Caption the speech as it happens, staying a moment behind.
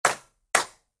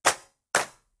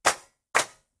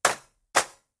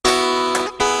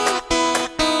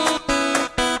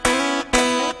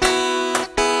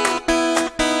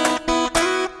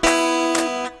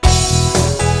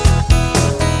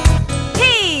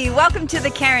welcome to the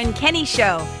Karen Kenny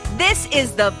Show. This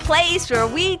is the place where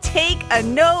we take a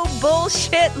no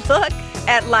bullshit look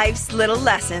at life's little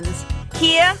lessons.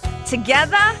 Here,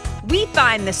 together, we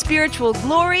find the spiritual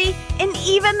glory in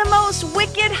even the most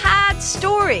wicked hard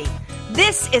story.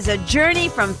 This is a journey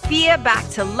from fear back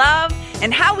to love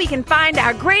and how we can find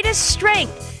our greatest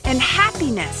strength and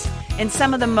happiness in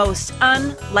some of the most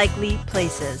unlikely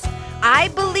places. I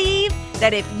believe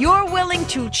that if you're willing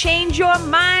to change your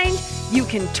mind, you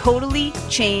can totally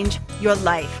change your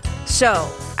life.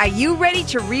 So, are you ready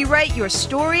to rewrite your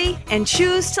story and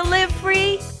choose to live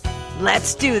free?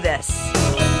 Let's do this.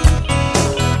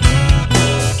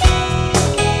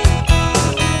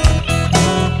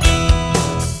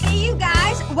 Hey, you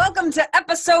guys, welcome to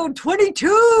episode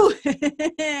 22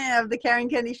 of the Karen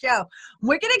Kenny Show. I'm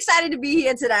wicked excited to be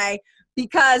here today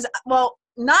because, well,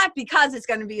 not because it's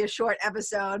going to be a short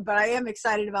episode, but I am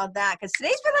excited about that because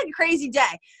today's been like a crazy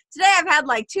day. Today I've had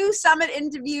like 2 summit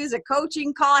interviews, a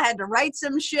coaching call, I had to write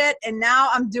some shit, and now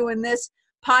I'm doing this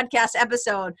podcast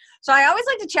episode. So I always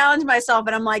like to challenge myself,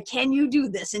 and I'm like, can you do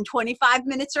this in 25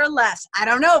 minutes or less? I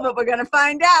don't know, but we're going to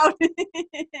find out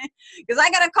because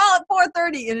I got a call at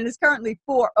 4:30 and it is currently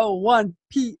 4:01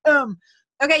 p.m.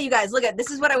 Okay, you guys, look at this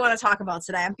is what I want to talk about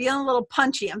today. I'm feeling a little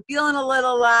punchy. I'm feeling a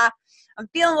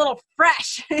little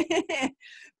fresh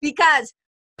because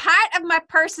part of my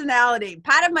personality,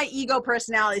 part of my ego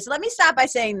personality. So let me start by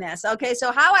saying this. Okay.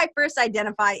 So how I first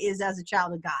identify is as a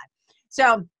child of God.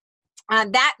 So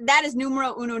that is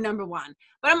numero uno, number one.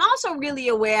 But I'm also really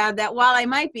aware that while I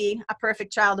might be a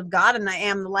perfect child of God and I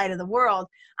am the light of the world,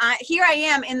 here I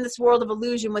am in this world of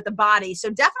illusion with a body.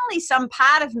 So definitely some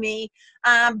part of me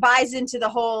buys into the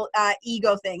whole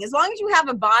ego thing. As long as you have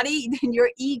a body, then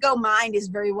your ego mind is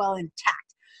very well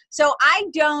intact. So I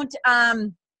don't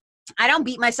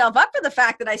beat myself up for the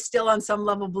fact that I still on some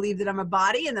level believe that I'm a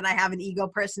body and that I have an ego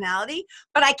personality,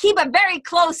 but I keep a very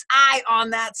close eye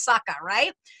on that sucker,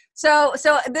 right? So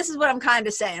this is what I'm kind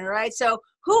of saying, right? So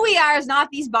who we are is not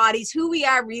these bodies. Who we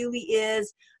are really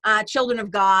is children of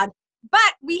God.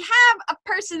 But we have a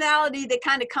personality that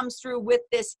kind of comes through with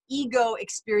this ego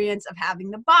experience of having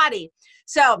the body.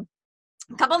 So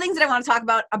a couple of things that I want to talk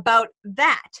about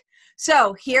that.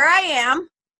 So here I am,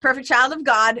 perfect child of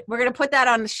God. We're going to put that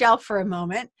on the shelf for a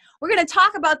moment. We're going to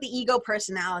talk about the ego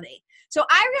personality. So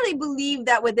I really believe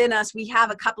that within us, we have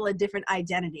a couple of different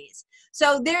identities.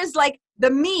 So there's like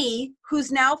the me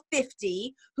who's now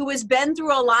 50, who has been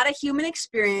through a lot of human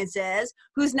experiences,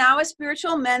 who's now a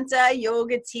spiritual mentor,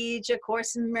 yoga teacher,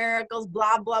 Course in Miracles,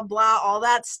 blah, blah, blah, all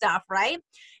that stuff, right?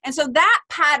 And so that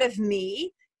part of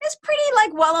me is pretty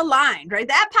like well aligned, right?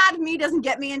 That part of me doesn't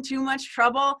get me in too much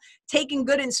trouble, taking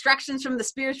good instructions from the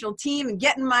spiritual team and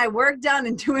getting my work done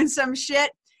and doing some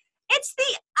shit. It's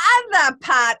the other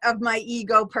part of my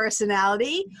ego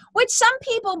personality, which some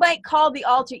people might call the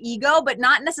alter ego, but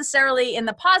not necessarily in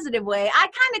the positive way. I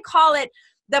kind of call it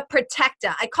the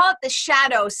protector. I call it the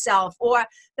shadow self, or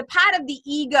the part of the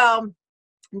ego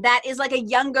that is like a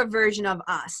younger version of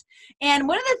us. And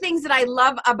one of the things that I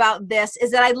love about this is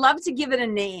that I love to give it a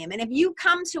name. And if you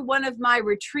come to one of my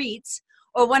retreats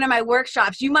or one of my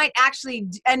workshops, you might actually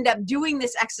end up doing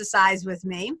this exercise with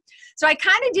me. So I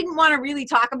kind of didn't want to really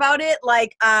talk about it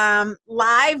like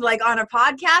live, like on a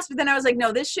podcast, but then I was like,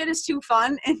 no, this shit is too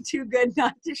fun and too good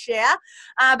not to share.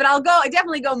 But I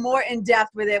definitely go more in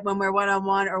depth with it when we're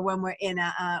one-on-one or when we're in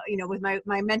with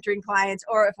my mentoring clients,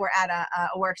 or if we're at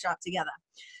a workshop together.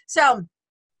 So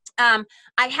I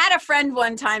had a friend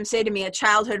one time say to me, a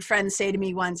childhood friend say to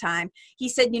me one time, he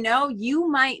said, you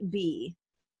might be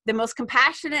the most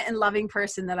compassionate and loving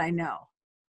person that I know,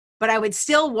 but I would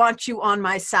still want you on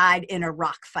my side in a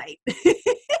rock fight.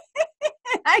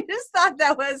 I just thought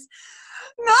that was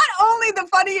not only the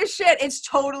funniest shit, it's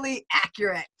totally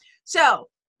accurate. So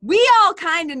we all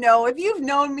kind of know, if you've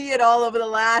known me at all over the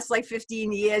last like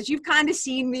 15 years, you've kind of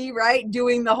seen me, right,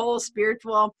 doing the whole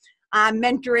spiritual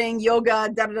mentoring,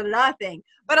 yoga, thing.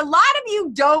 But a lot of you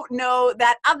don't know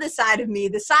that other side of me,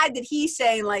 the side that he's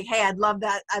saying like, hey, I'd love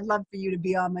that. I'd love for you to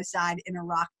be on my side in a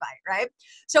rock fight, right?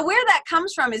 So where that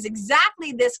comes from is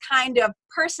exactly this kind of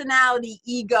personality,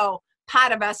 ego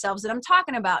part of ourselves that I'm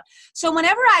talking about. So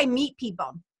whenever I meet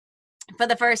people for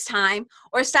the first time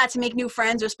or start to make new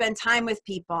friends or spend time with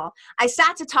people, I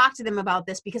start to talk to them about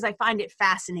this because I find it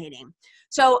fascinating.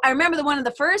 So I remember one of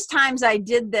the first times I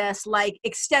did this like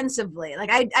extensively, like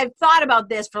I've thought about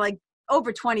this for like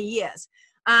over 20 years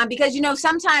because,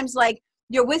 sometimes like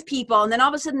you're with people and then all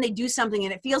of a sudden they do something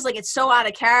and it feels like it's so out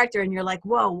of character and you're like,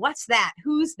 whoa, what's that?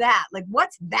 Who's that? Like,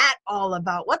 what's that all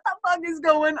about? What the fuck is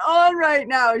going on right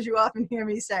now? As you often hear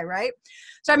me say, right?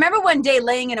 So I remember one day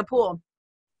laying in a pool.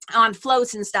 on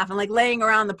floats and stuff, and like laying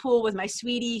around the pool with my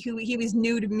sweetie, who he was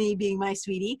new to me being my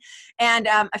sweetie, and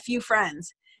a few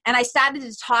friends. And I started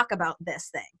to talk about this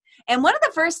thing. And one of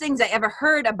the first things I ever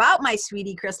heard about my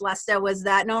sweetie, Chris Lester, was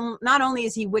that not only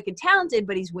is he wicked talented,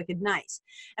 but he's wicked nice.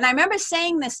 And I remember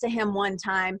saying this to him one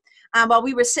time while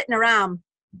we were sitting around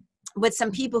with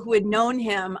some people who had known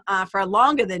him for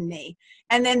longer than me.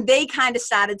 And then they kind of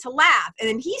started to laugh. And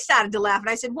then he started to laugh. And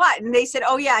I said, what? And they said,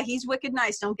 oh, yeah, he's wicked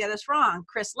nice. Don't get us wrong.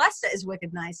 Chris Lester is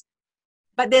wicked nice.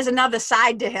 But there's another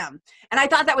side to him. And I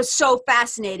thought that was so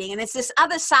fascinating. And it's this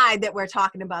other side that we're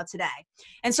talking about today.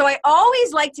 And so I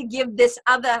always like to give this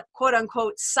other, quote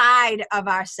unquote, side of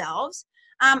ourselves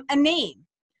a name.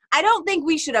 I don't think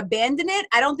we should abandon it.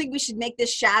 I don't think we should make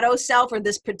this shadow self or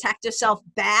this protector self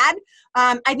bad.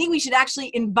 I think we should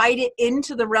actually invite it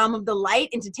into the realm of the light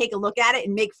and to take a look at it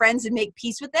and make friends and make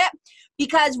peace with it,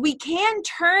 because we can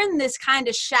turn this kind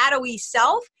of shadowy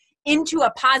self into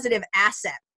a positive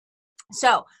asset.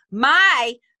 So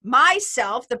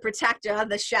myself, the protector,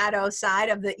 the shadow side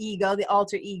of the ego, the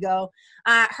alter ego,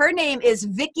 her name is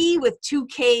Vicky with 2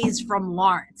 Ks from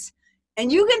Lawrence. And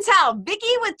you can tell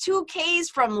Vicky with 2 Ks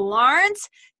from Lawrence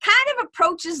kind of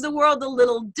approaches the world a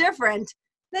little different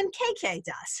than KK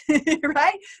does,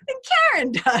 right? Than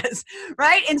Karen does,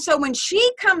 right? And so when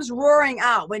she comes roaring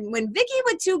out, when Vicky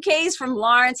with 2 Ks from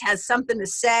Lawrence has something to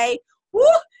say, whoo,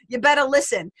 you better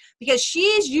listen, because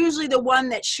she's usually the one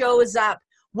that shows up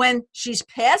when she's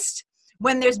pissed,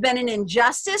 when there's been an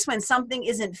injustice, when something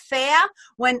isn't fair,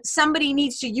 when somebody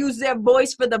needs to use their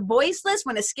voice for the voiceless,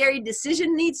 when a scary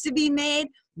decision needs to be made.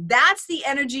 That's the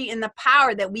energy and the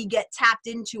power that we get tapped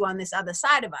into on this other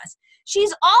side of us.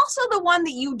 She's also the one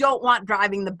that you don't want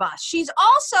driving the bus. She's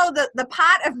also the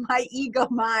part of my ego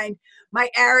mind, my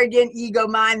arrogant ego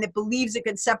mind that believes it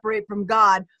could separate from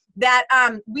God, that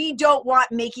we don't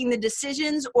want making the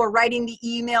decisions or writing the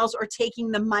emails or taking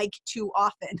the mic too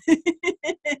often.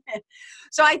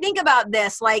 So I think about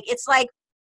this, like, it's like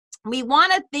we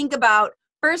want to think about,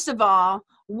 first of all,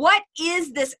 what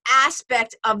is this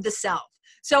aspect of the self?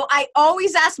 So I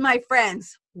always ask my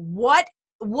friends, what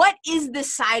is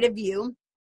this side of you?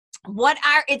 What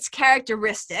are its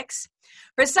characteristics?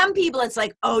 For some people, it's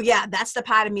like, oh yeah, that's the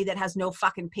part of me that has no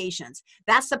fucking patience.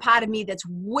 That's the part of me that's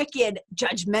wicked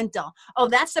judgmental. Oh,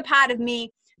 that's the part of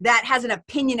me that has an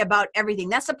opinion about everything.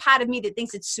 That's the part of me that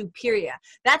thinks it's superior.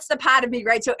 That's the part of me,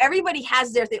 right? So everybody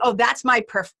has their thing. Oh, that's my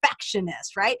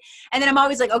perfectionist, right? And then I'm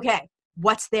always like, okay,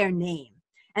 what's their name?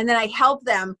 And then I help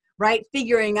them, right,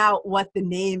 figuring out what the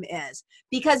name is.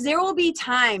 Because there will be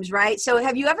times, right? So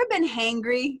have you ever been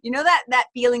hangry? You know that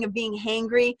feeling of being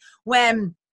hangry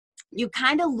when you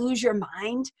kind of lose your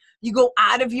mind? You go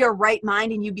out of your right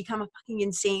mind and you become a fucking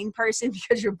insane person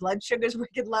because your blood sugar is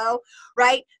wicked low,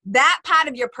 right? That part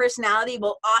of your personality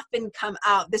will often come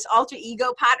out. This alter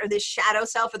ego part or this shadow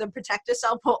self or the protector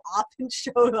self will often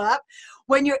show up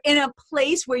when you're in a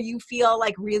place where you feel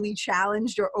like really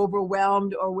challenged or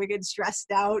overwhelmed or wicked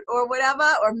stressed out or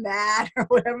whatever, or mad or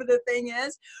whatever the thing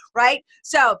is, right?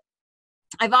 So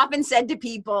I've often said to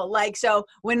people, like, so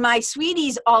when my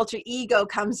sweetie's alter ego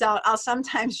comes out, I'll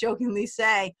sometimes jokingly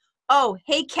say, oh,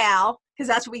 hey, Cal, because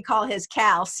that's what we call his,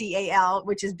 Cal, C-A-L,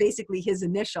 which is basically his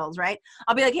initials, right?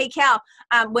 I'll be like, hey, Cal,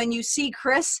 when you see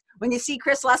Chris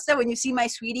Lester, when you see my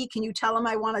sweetie, can you tell him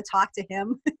I want to talk to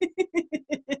him?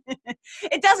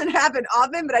 It doesn't happen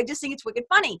often, but I just think it's wicked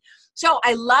funny. So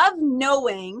I love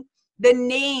knowing the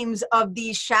names of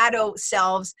these shadow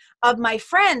selves of my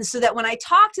friends so that when I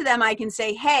talk to them, I can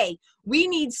say, hey, we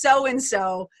need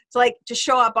so-and-so to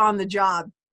show up on the job.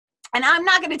 And I'm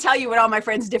not going to tell you what all my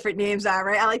friends' different names are,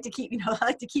 right? I like to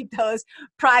keep those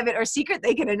private or secret.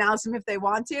 They can announce them if they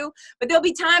want to. But there'll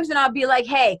be times when I'll be like,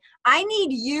 hey, I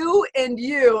need you and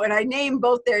you. And I name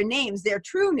both their names, their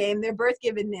true name, their birth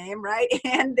given name, right?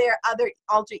 And their other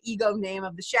alter ego name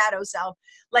of the shadow self.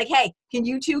 Like, hey, can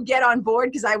you two get on board?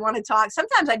 Because I want to talk.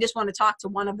 Sometimes I just want to talk to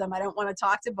one of them. I don't want to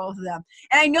talk to both of them.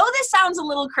 And I know this sounds a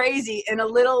little crazy and a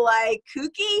little like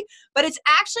kooky, but it's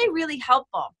actually really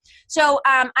helpful. So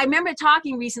I remember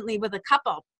talking recently with a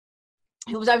couple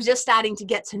who I was just starting to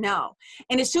get to know.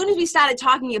 And as soon as we started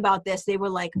talking about this, they were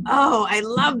like, oh, I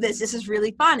love this. This is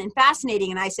really fun and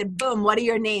fascinating. And I said, boom, what are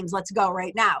your names? Let's go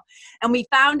right now. And we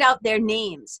found out their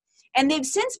names. And they've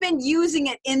since been using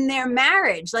it in their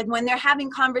marriage, like when they're having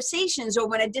conversations or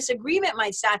when a disagreement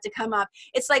might start to come up.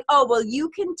 It's like, oh, well, you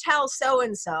can tell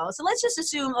so-and-so. So let's just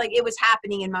assume like it was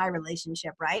happening in my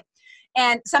relationship, right?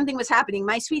 And something was happening.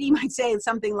 My sweetie might say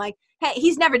something like, hey,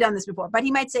 he's never done this before, but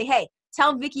he might say, hey,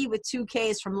 tell Vicky with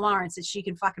 2Ks from Lawrence that she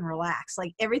can fucking relax.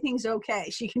 Like, everything's okay.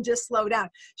 She can just slow down.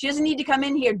 She doesn't need to come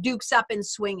in here dukes up and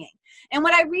swinging. And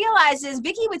what I realized is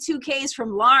Vicky with 2Ks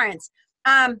from Lawrence,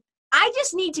 I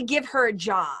just need to give her a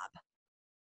job.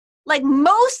 Like,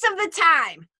 most of the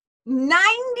time,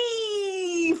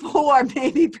 94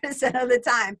 maybe percent of the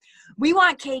time, we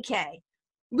want KK.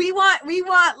 We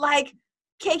want like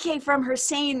KK from her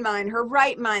sane mind, her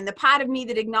right mind, the part of me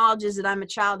that acknowledges that I'm a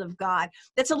child of God,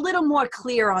 that's a little more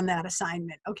clear on that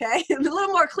assignment, okay? A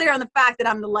little more clear on the fact that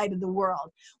I'm the light of the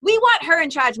world. We want her in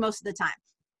charge most of the time.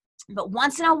 But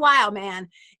once in a while, man,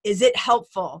 is it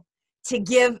helpful to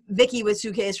give Vicky with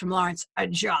 2Ks from Lawrence a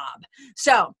job?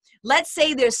 So let's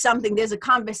say there's a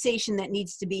conversation that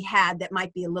needs to be had that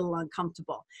might be a little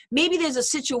uncomfortable. Maybe there's a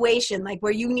situation like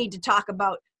where you need to talk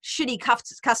about shitty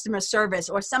customer service,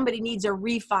 or somebody needs a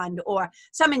refund, or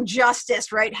some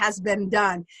injustice, right, has been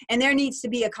done, and there needs to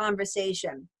be a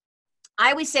conversation.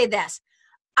 I always say this: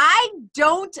 I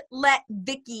don't let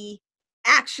Vicky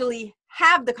actually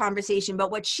have the conversation,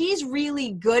 but what she's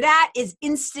really good at is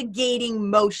instigating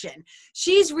motion.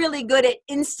 She's really good at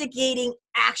instigating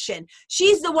action.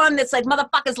 She's the one that's like,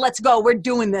 motherfuckers, let's go. We're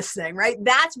doing this thing, right?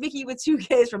 That's Vicky with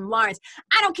 2Ks from Lawrence.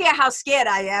 I don't care how scared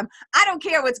I am. I don't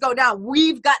care what's going down.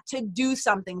 We've got to do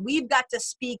something. We've got to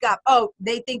speak up. Oh,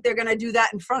 they think they're going to do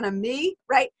that in front of me,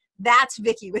 right? That's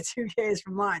Vicky with 2Ks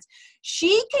from Lawrence.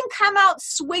 She can come out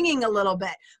swinging a little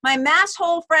bit. My mass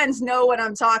hole friends know what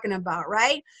I'm talking about,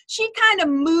 right? She kind of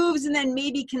moves and then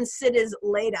maybe considers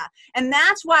later. And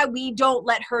that's why we don't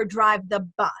let her drive the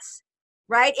bus,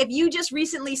 right? If you just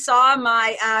recently saw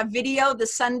my video, The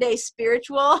Sunday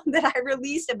Spiritual, that I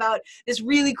released about this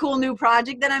really cool new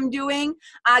project that I'm doing,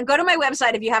 go to my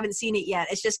website if you haven't seen it yet.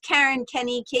 It's just Karen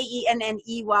Kenney,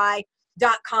 KENNEY.com /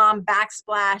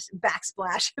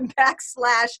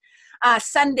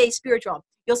 Sunday Spiritual.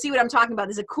 You'll see what I'm talking about.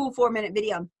 There's a cool 4-minute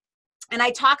video. And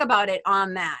I talk about it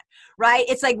on that, right?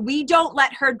 It's like, we don't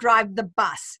let her drive the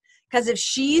bus, because if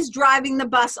she's driving the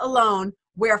bus alone,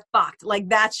 we're fucked. Like,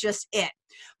 that's just it.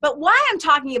 But why I'm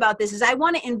talking about this is I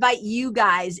want to invite you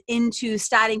guys into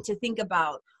starting to think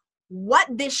about what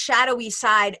this shadowy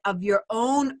side of your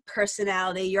own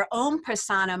personality, your own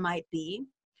persona might be.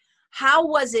 How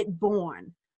was it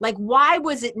born? Like, why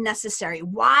was it necessary?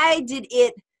 Why did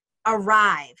it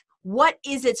arrive? What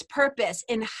is its purpose?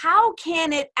 And how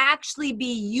can it actually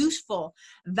be useful,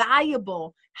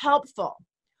 valuable, helpful?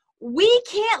 We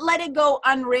can't let it go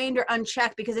unreined or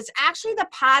unchecked, because it's actually the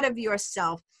part of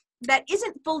yourself that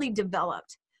isn't fully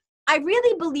developed. I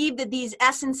really believe that these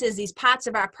essences, these parts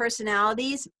of our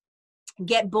personalities,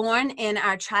 get born in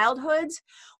our childhoods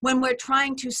when we're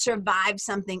trying to survive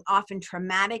something often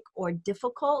traumatic or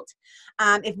difficult,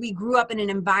 if we grew up in an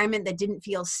environment that didn't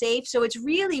feel safe. So it's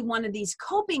really one of these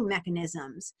coping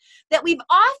mechanisms that we've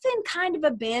often kind of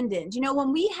abandoned. You know,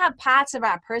 when we have parts of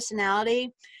our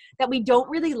personality that we don't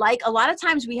really like, a lot of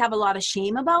times we have a lot of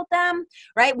shame about them,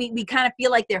 right? We kind of feel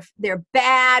like they're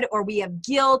bad, or we have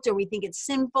guilt, or we think it's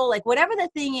sinful, like whatever the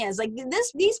thing is. Like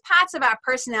these parts of our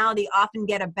personality often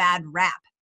get a bad rap.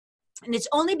 And it's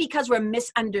only because we're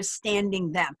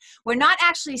misunderstanding them. We're not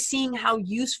actually seeing how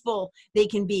useful they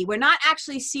can be. We're not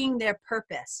actually seeing their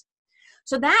purpose.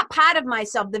 So that part of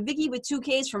myself, the Vicky with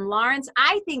 2Ks from Lawrence,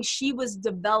 I think she was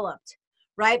developed,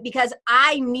 right? Because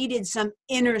I needed some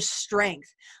inner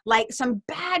strength. Like, some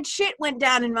bad shit went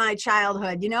down in my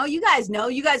childhood. You know, you guys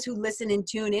who listen and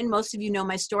tune in, most of you know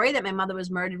my story that my mother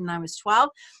was murdered when I was 12.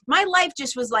 My life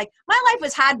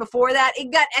was hard before that.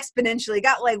 It got exponentially,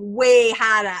 got like way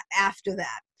harder after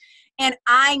that. And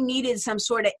I needed some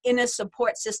sort of inner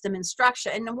support system and structure.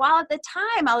 And while at the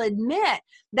time, I'll admit,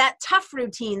 that tough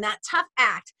routine, that tough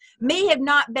act may have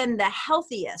not been the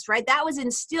healthiest, right? That was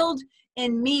instilled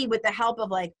in me with the help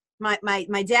of like my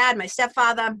dad, my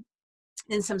stepfather,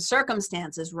 in some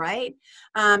circumstances, right?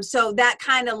 So that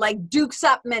kind of like dukes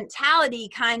up mentality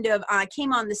kind of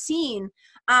came on the scene.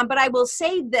 But I will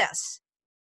say this,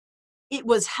 it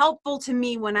was helpful to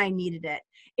me when I needed it.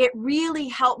 It really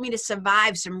helped me to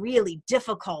survive some really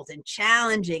difficult and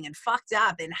challenging and fucked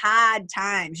up and hard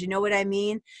times. You know what I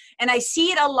mean? And I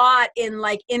see it a lot in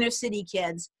like inner city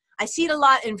kids. I see it a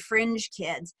lot in fringe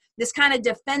kids, this kind of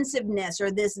defensiveness or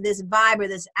this vibe or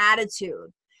this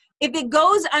attitude. If it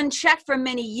goes unchecked for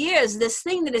many years, this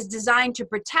thing that is designed to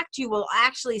protect you will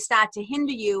actually start to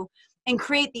hinder you and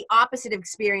create the opposite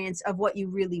experience of what you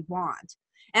really want.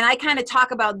 And I kind of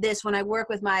talk about this when I work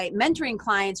with my mentoring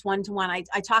clients one-to-one.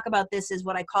 I talk about this as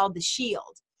what I call the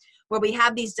shield, where we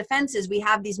have these defenses, we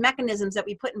have these mechanisms that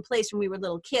we put in place when we were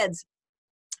little kids.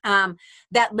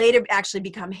 That later actually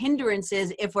become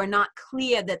hindrances if we're not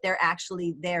clear that they're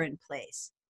actually there in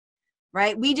place.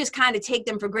 right? We just kind of take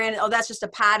them for granted. Oh, that's just a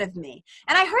part of me.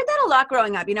 And I heard that a lot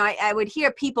growing up. You know, I would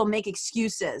hear people make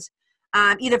excuses,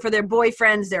 either for their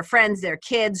boyfriends, their friends, their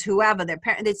kids, whoever, their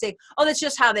parents. They'd say, oh, that's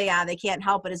just how they are. They can't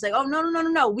help it. It's like, oh,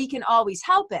 no. We can always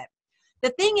help it. The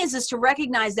thing is to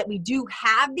recognize that we do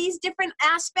have these different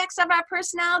aspects of our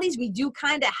personalities. We do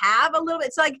kind of have a little bit.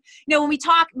 It's like, you know, when we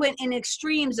talk in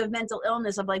extremes of mental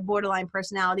illness, of like borderline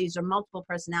personalities or multiple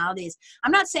personalities,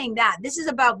 I'm not saying that. This is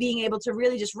about being able to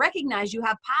really just recognize you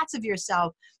have parts of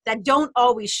yourself that don't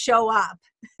always show up.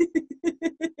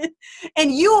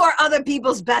 And you are other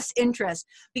people's best interest.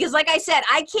 Because like I said,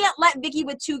 I can't let Vicki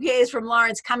with 2Ks from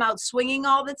Lawrence come out swinging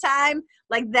all the time.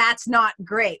 Like, that's not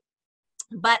great.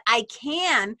 But I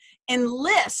can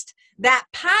enlist that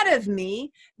part of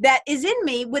me that is in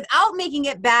me without making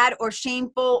it bad or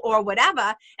shameful or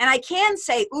whatever. And I can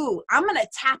say, ooh, I'm going to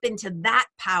tap into that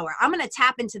power. I'm going to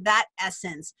tap into that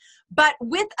essence, but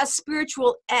with a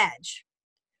spiritual edge,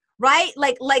 right?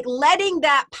 Like letting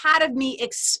that part of me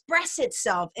express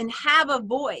itself and have a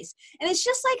voice. And it's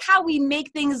just like how we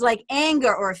make things like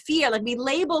anger or fear, like we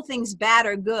label things bad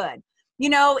or good.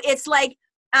 You know, it's like,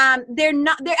 they're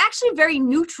actually very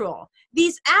neutral.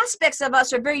 These aspects of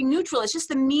us are very neutral. It's just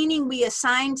the meaning we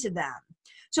assign to them.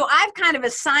 So I've kind of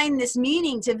assigned this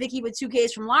meaning to Vicki with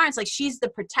 2Ks from Lawrence, like she's the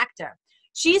protector.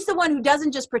 She's the one who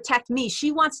doesn't just protect me.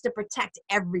 She wants to protect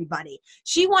everybody.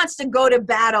 She wants to go to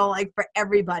battle like for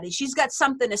everybody. She's got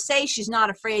something to say. She's not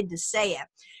afraid to say it.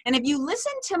 And if you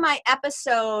listen to my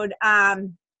episode,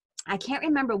 I can't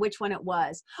remember which one it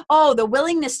was. Oh, the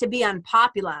willingness to be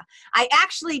unpopular. I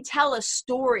actually tell a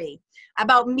story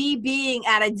about me being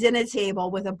at a dinner table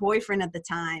with a boyfriend at the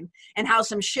time and how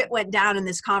some shit went down in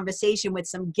this conversation with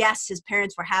some guests his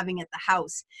parents were having at the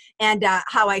house, and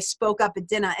how I spoke up at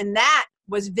dinner. And that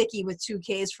was Vicki with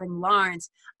 2Ks from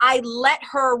Lawrence. I let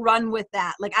her run with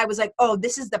that. Like, I was like, oh,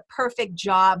 this is the perfect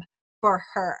job for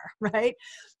her, right?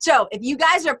 So if you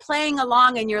guys are playing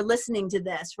along and you're listening to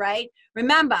this, right,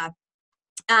 remember,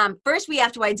 first we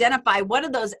have to identify what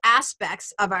are those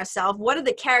aspects of ourselves, what are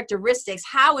the characteristics,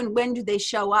 how and when do they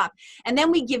show up, and then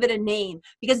we give it a name,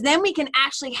 because then we can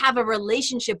actually have a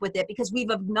relationship with it because we've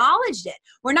acknowledged it.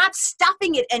 We're not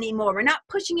stuffing it anymore. We're not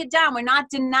pushing it down. We're not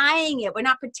denying it. We're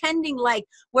not pretending like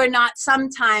we're not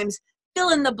sometimes fill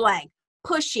in the blank,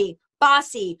 pushy,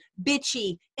 bossy,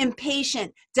 bitchy,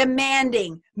 impatient,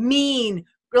 demanding, mean,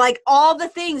 like all the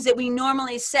things that we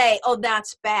normally say, oh,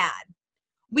 that's bad.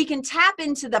 We can tap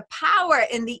into the power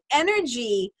and the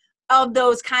energy of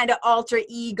those kind of alter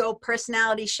ego,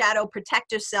 personality, shadow,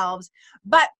 protector selves,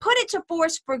 but put it to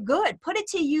force for good, put it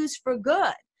to use for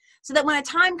good. So that when a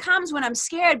time comes when I'm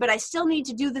scared, but I still need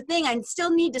to do the thing, I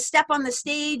still need to step on the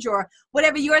stage or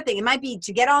whatever your thing. It might be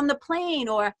to get on the plane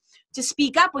or to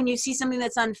speak up when you see something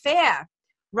that's unfair,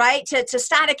 right? To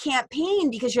start a campaign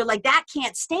because you're like, that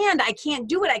can't stand. I can't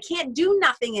do it. I can't do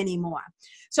nothing anymore.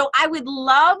 So I would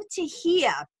love to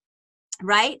hear,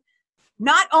 right?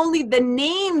 Not only the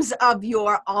names of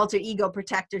your alter ego,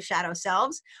 protector, shadow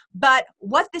selves, but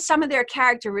what some of their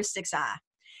characteristics are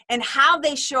and how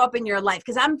they show up in your life.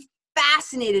 Because I'm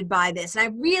fascinated by this and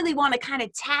I really want to kind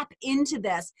of tap into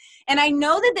this. And I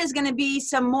know that there's going to be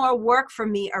some more work for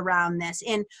me around this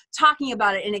in talking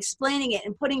about it and explaining it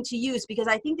and putting to use, because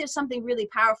I think there's something really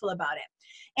powerful about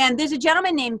it. And there's a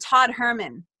gentleman named Todd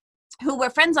Herman, who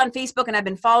we're friends on Facebook, and I've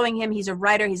been following him. He's a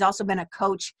writer. He's also been a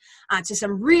coach to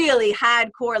some really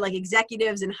hardcore like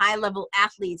executives and high-level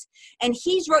athletes. And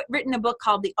he's written a book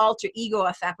called The Alter Ego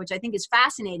Effect, which I think is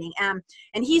fascinating. And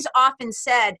he's often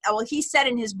said, well, he said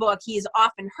in his book, he has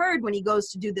often heard when he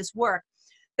goes to do this work,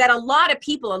 that a lot of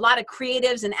people, a lot of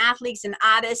creatives and athletes and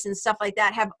artists and stuff like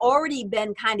that have already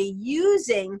been kind of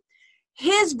using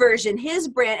his version, his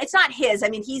brand. It's not his. I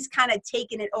mean, he's kind of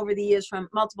taken it over the years from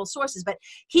multiple sources, but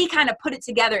he kind of put it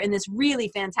together in this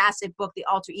really fantastic book, The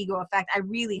Alter Ego Effect. I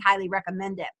really highly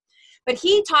recommend it. But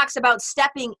he talks about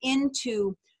stepping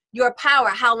into your power,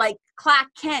 how like Clark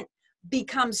Kent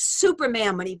becomes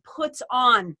Superman when he puts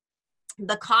on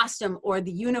the costume or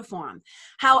the uniform,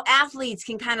 how athletes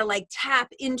can kind of like tap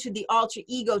into the alter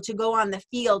ego to go on the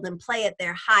field and play at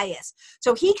their highest.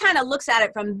 So he kind of looks at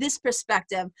it from this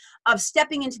perspective of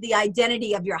stepping into the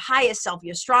identity of your highest self,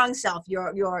 your strong self,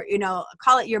 your you know,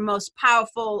 call it your most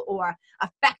powerful or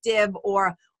effective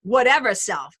or whatever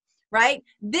self, right?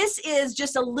 This is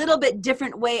just a little bit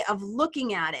different way of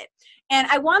looking at it. And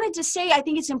I wanted to say, I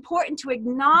think it's important to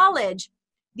acknowledge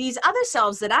these other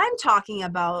selves that I'm talking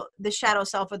about, the shadow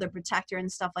self or the protector and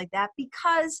stuff like that,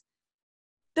 because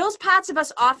those parts of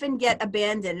us often get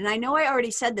abandoned. And I know I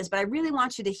already said this, but I really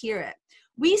want you to hear it.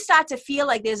 we start to feel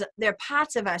like there are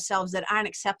parts of ourselves that aren't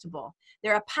acceptable.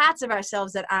 There are parts of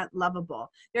ourselves that aren't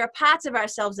lovable. There are parts of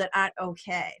ourselves that aren't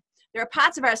okay. There are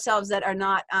parts of ourselves that are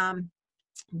not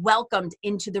welcomed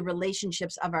into the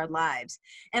relationships of our lives.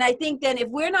 And I think then if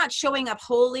we're not showing up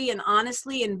wholly and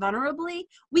honestly and vulnerably,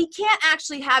 we can't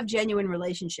actually have genuine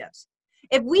relationships.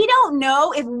 If we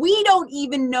don't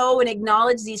even know and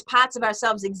acknowledge these parts of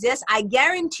ourselves exist, I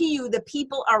guarantee you the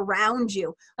people around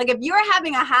you, like if you're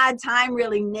having a hard time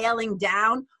really nailing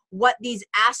down what these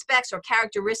aspects or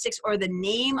characteristics or the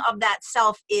name of that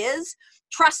self is,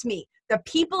 trust me, the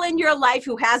people in your life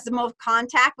who has the most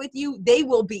contact with you, they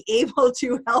will be able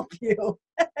to help you.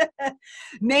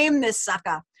 Name this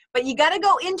sucker. But you got to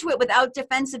go into it without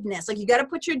defensiveness. Like you got to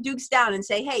put your dukes down and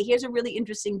say, hey, here's a really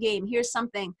interesting game. Here's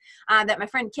something that my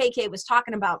friend KK was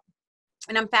talking about.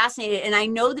 And I'm fascinated. And I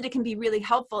know that it can be really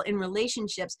helpful in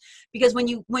relationships, because when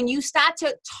you start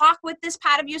to talk with this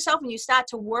part of yourself and you start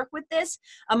to work with this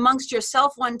amongst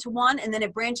yourself one-to-one, and then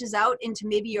it branches out into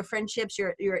maybe your friendships,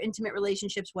 your intimate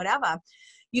relationships, whatever,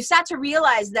 you start to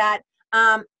realize that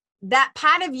that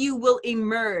part of you will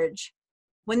emerge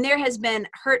when there has been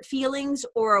hurt feelings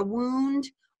or a wound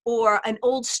or an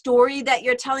old story that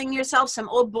you're telling yourself, some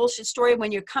old bullshit story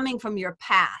when you're coming from your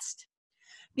past.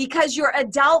 Because your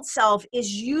adult self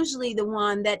is usually the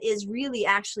one that is really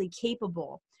actually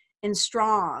capable and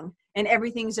strong and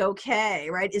everything's okay,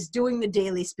 right? Is doing the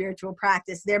daily spiritual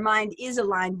practice. Their mind is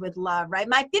aligned with love, right?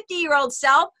 My 50-year-old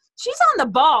self, she's on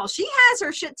the ball. She has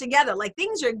her shit together. Like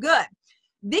things are good.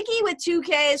 Vicky with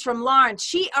 2Ks from Lawrence,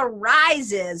 she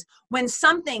arises when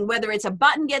something, whether it's a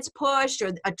button gets pushed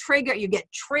or a trigger, you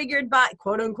get triggered by,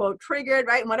 quote unquote, triggered,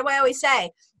 right? And what do I always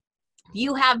say?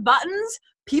 You have buttons,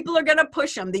 people are going to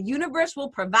push them. The universe will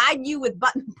provide you with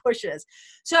button pushes.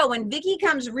 So when Vicky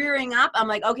comes rearing up, I'm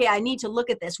like, okay, I need to look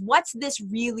at this. What's this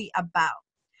really about?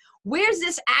 Where's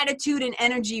this attitude and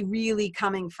energy really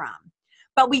coming from?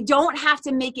 But we don't have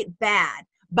to make it bad.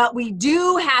 But we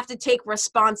do have to take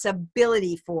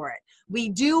responsibility for it. We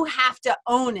do have to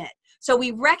own it. So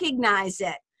we recognize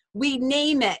it. We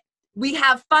name it. We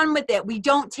have fun with it. We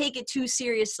don't take it too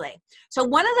seriously. So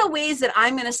one of the ways that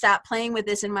I'm going to start playing with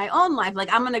this in my own life,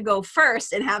 like I'm going to go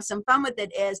first and have some fun with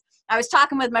it, is I was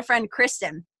talking with my friend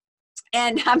Kristen.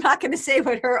 And I'm not going to say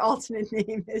what her alternate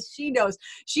name is. She knows.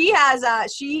 She has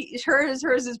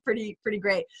hers is pretty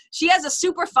great. She has a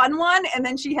super fun one, and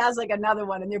then she has like another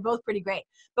one, and they're both pretty great.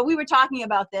 But we were talking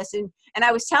about this, and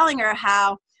I was telling her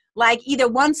how, like, either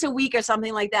once a week or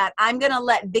something like that, I'm going to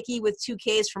let Vicky with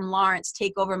 2Ks from Lawrence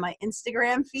take over my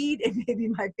Instagram feed and maybe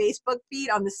my Facebook feed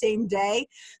on the same day.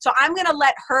 So I'm going to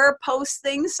let her post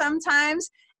things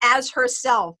sometimes as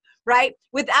herself, right?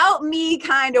 Without me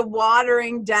kind of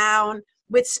watering down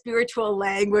with spiritual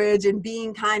language and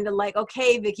being kind of like,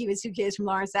 okay, Vicky with 2Ks from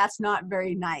Lawrence, that's not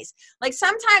very nice. Like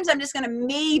sometimes I'm just going to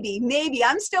maybe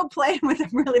I'm still playing with them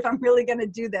really if I'm really going to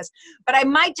do this, but I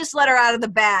might just let her out of the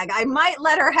bag. I might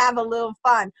let her have a little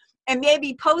fun and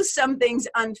maybe post some things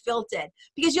unfiltered,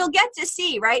 because you'll get to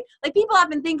see, right? Like people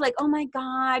often think like, oh my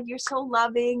God, you're so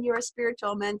loving. You're a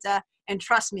spiritual mentor. And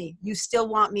trust me, you still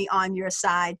want me on your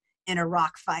side in a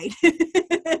rock fight,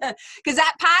 because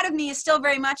that part of me is still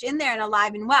very much in there and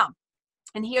alive and well.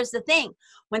 And here's the thing,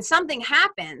 when something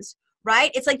happens, right,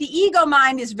 it's like the ego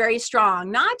mind is very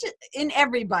strong, not just in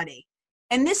everybody.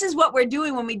 And this is what we're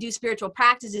doing when we do spiritual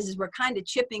practices, is we're kind of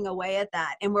chipping away at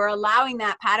that, and we're allowing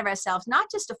that part of ourselves not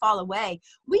just to fall away.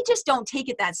 We just don't take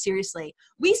it that seriously.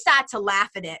 We start to laugh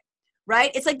at it.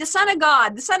 Right? It's like the Son of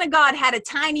God. The Son of God had a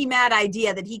tiny mad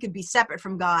idea that he could be separate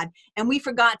from God, and we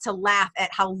forgot to laugh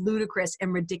at how ludicrous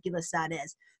and ridiculous that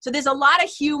is. So there's a lot of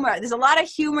humor. There's a lot of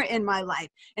humor in my life.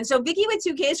 And so Vicky with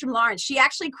 2Ks from Lawrence, she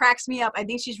actually cracks me up. I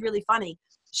think she's really funny.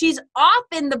 She's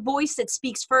often the voice that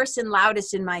speaks first and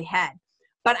loudest in my head,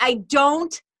 but I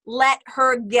don't let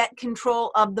her get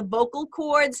control of the vocal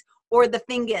cords or the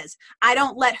fingers. I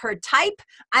don't let her type.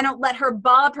 I don't let her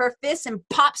bob her fists and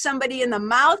pop somebody in the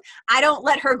mouth. I don't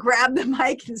let her grab the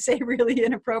mic and say really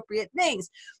inappropriate things.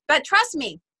 But trust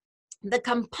me, the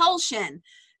compulsion,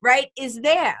 right, is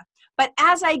there. But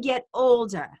as I get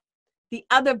older, the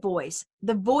other voice,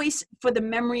 the voice for the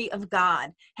memory of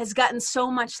God, has gotten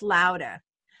so much louder.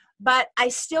 But I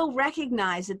still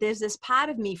recognize that there's this part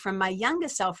of me from my younger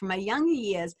self, from my younger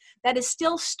years, that is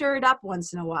still stirred up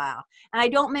once in a while. And I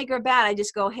don't make her bad. I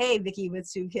just go, hey, Vicky with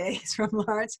 2Ks from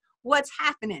Lawrence, what's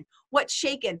happening? What's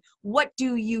shaking? What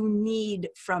do you need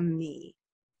from me?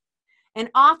 And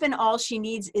often all she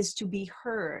needs is to be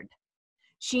heard.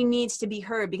 She needs to be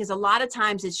heard, because a lot of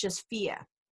times it's just fear,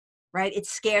 right?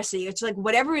 It's scarcity. It's like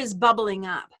whatever is bubbling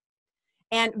up.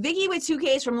 And Vicki with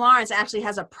 2Ks from Lawrence actually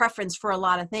has a preference for a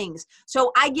lot of things.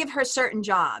 So I give her certain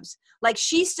jobs. Like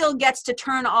she still gets to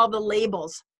turn all the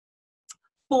labels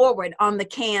forward on the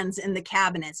cans in the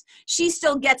cabinets. She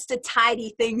still gets to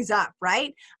tidy things up,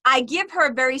 right? I give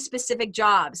her very specific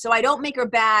jobs. So I don't make her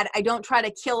bad. I don't try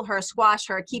to kill her, squash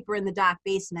her, keep her in the dark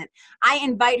basement. I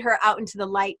invite her out into the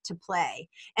light to play,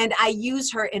 and I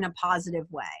use her in a positive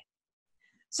way.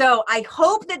 So I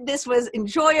hope that this was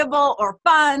enjoyable or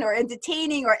fun or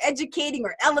entertaining or educating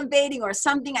or elevating or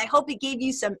something. I hope it gave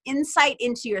you some insight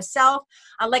into yourself.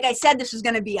 Like I said, this was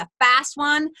going to be a fast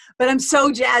one, but I'm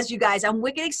so jazzed, you guys. I'm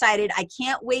wicked excited. I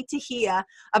can't wait to hear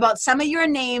about some of your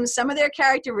names, some of their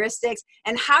characteristics,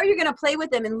 and how you're going to play with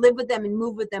them and live with them and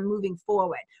move with them moving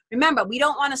forward. Remember, we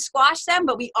don't want to squash them,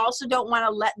 but we also don't want to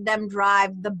let them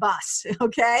drive the bus,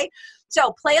 okay?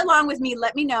 So play along with me.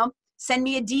 Let me know. Send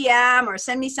me a DM or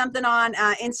send me something on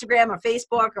Instagram or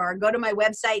Facebook, or go to my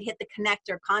website, hit the connect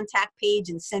or contact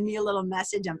page and send me a little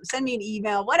message. Send me an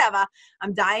email, whatever.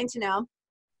 I'm dying to know.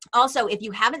 Also, if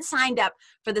you haven't signed up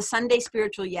for the Sunday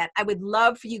Spiritual yet, I would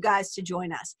love for you guys to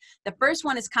join us. The first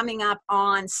one is coming up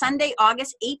on Sunday,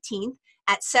 August 18th.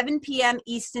 At 7 p.m.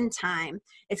 Eastern Time.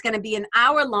 It's going to be an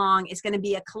hour long. It's going to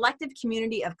be a collective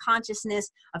community of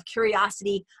consciousness, of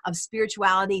curiosity, of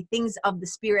spirituality, things of the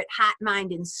spirit, heart,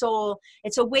 mind, and soul.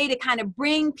 It's a way to kind of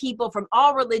bring people from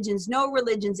all religions, no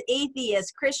religions,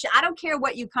 atheists, Christian, I don't care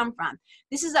what you come from.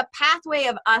 This is a pathway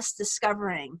of us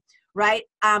discovering, right?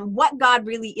 What God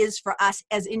really is for us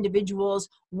as individuals,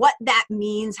 what that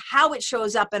means, how it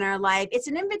shows up in our life. It's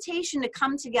an invitation to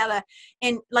come together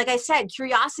in, like I said,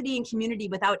 curiosity and community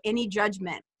without any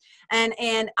judgment. And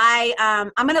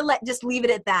I'm going to just leave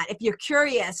it at that. If you're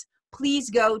curious, please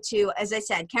go to, as I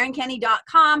said,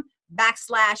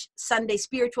 KarenKenney.com/Sunday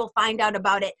Spiritual. Find out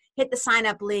about it. Hit the sign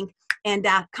up link and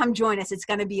come join us. It's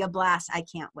going to be a blast. I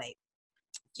can't wait.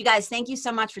 You guys, thank you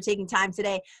so much for taking time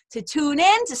today to tune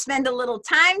in, to spend a little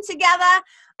time together.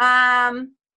 I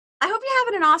hope you're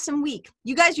having an awesome week.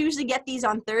 You guys usually get these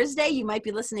on Thursday. You might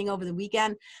be listening over the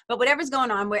weekend, but whatever's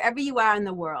going on, wherever you are in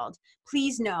the world,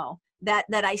 please know that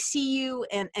I see you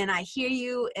and I hear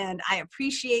you and I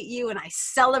appreciate you and I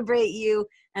celebrate you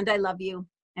and I love you.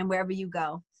 And wherever you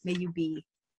go, may you be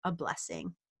a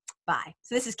blessing. Bye.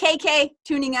 So this is KK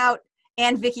tuning out,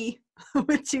 and Vicki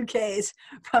with 2Ks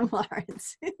from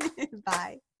Lawrence.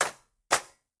 Bye.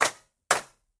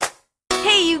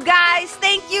 Hey, you guys,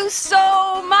 thank you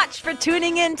so much for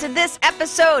tuning in to this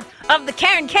episode of The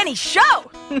Karen Kenney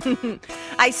Show.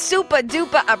 I super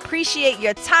duper appreciate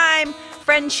your time,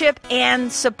 friendship, and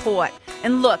support.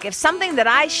 And look, if something that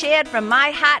I shared from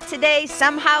my heart today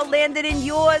somehow landed in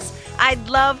yours, I'd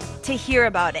love to hear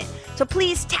about it. So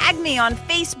please tag me on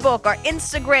Facebook or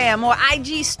Instagram or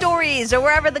IG stories or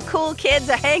wherever the cool kids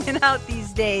are hanging out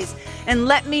these days, and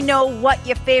let me know what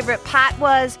your favorite part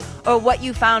was or what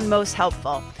you found most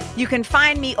helpful. You can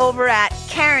find me over at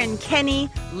Karen Kenney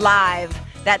Live.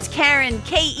 That's Karen,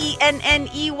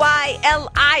 KenneYlive.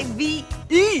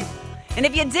 And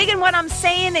if you're digging what I'm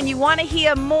saying and you want to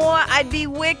hear more, I'd be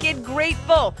wicked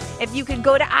grateful if you could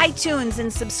go to iTunes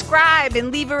and subscribe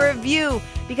and leave a review,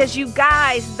 because you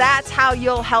guys, that's how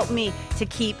you'll help me to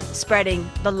keep spreading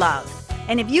the love.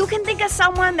 And if you can think of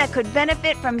someone that could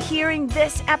benefit from hearing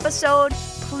this episode,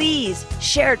 please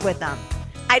share it with them.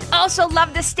 I'd also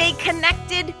love to stay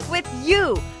connected with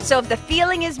you. So if the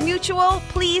feeling is mutual,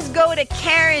 please go to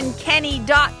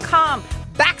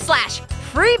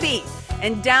KarenKenney.com/freebie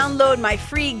and download my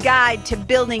free guide to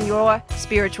building your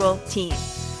spiritual team.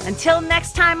 Until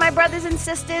next time, my brothers and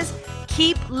sisters,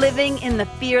 keep living in the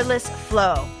fearless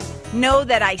flow. Know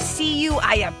that I see you,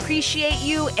 I appreciate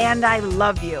you, and I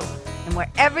love you. And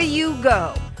wherever you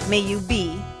go, may you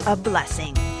be a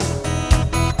blessing.